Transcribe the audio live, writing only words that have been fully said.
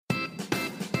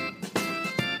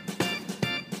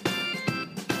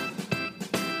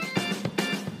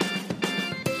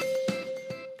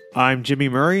I'm Jimmy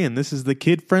Murray, and this is the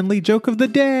kid-friendly joke of the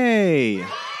day.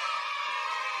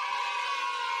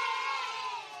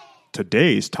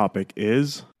 Today's topic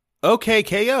is... Okay,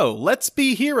 KO, let's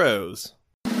be heroes.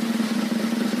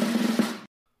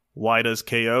 Why does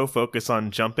KO focus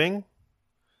on jumping?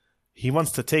 He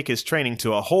wants to take his training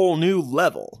to a whole new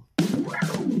level.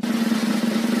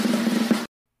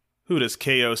 Who does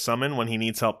KO summon when he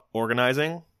needs help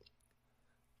organizing?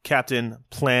 Captain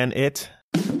Plan It.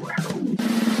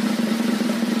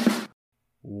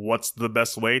 What's the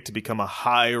best way to become a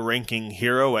high-ranking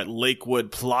hero at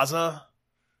Lakewood Plaza?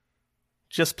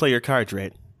 Just play your cards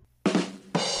right.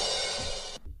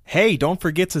 Hey, don't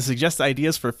forget to suggest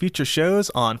ideas for future shows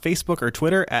on Facebook or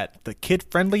Twitter at the Kid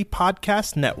Friendly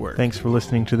Podcast Network. Thanks for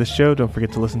listening to this show. Don't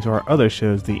forget to listen to our other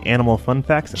shows, the Animal Fun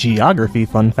Facts, Geography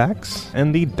Fun Facts,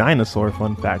 and the Dinosaur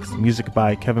Fun Facts. Music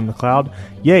by Kevin MacLeod.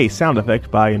 Yay, sound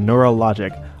effect by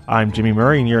Neurologic. I'm Jimmy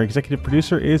Murray, and your executive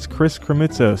producer is Chris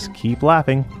Kremitzos. Keep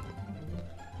laughing.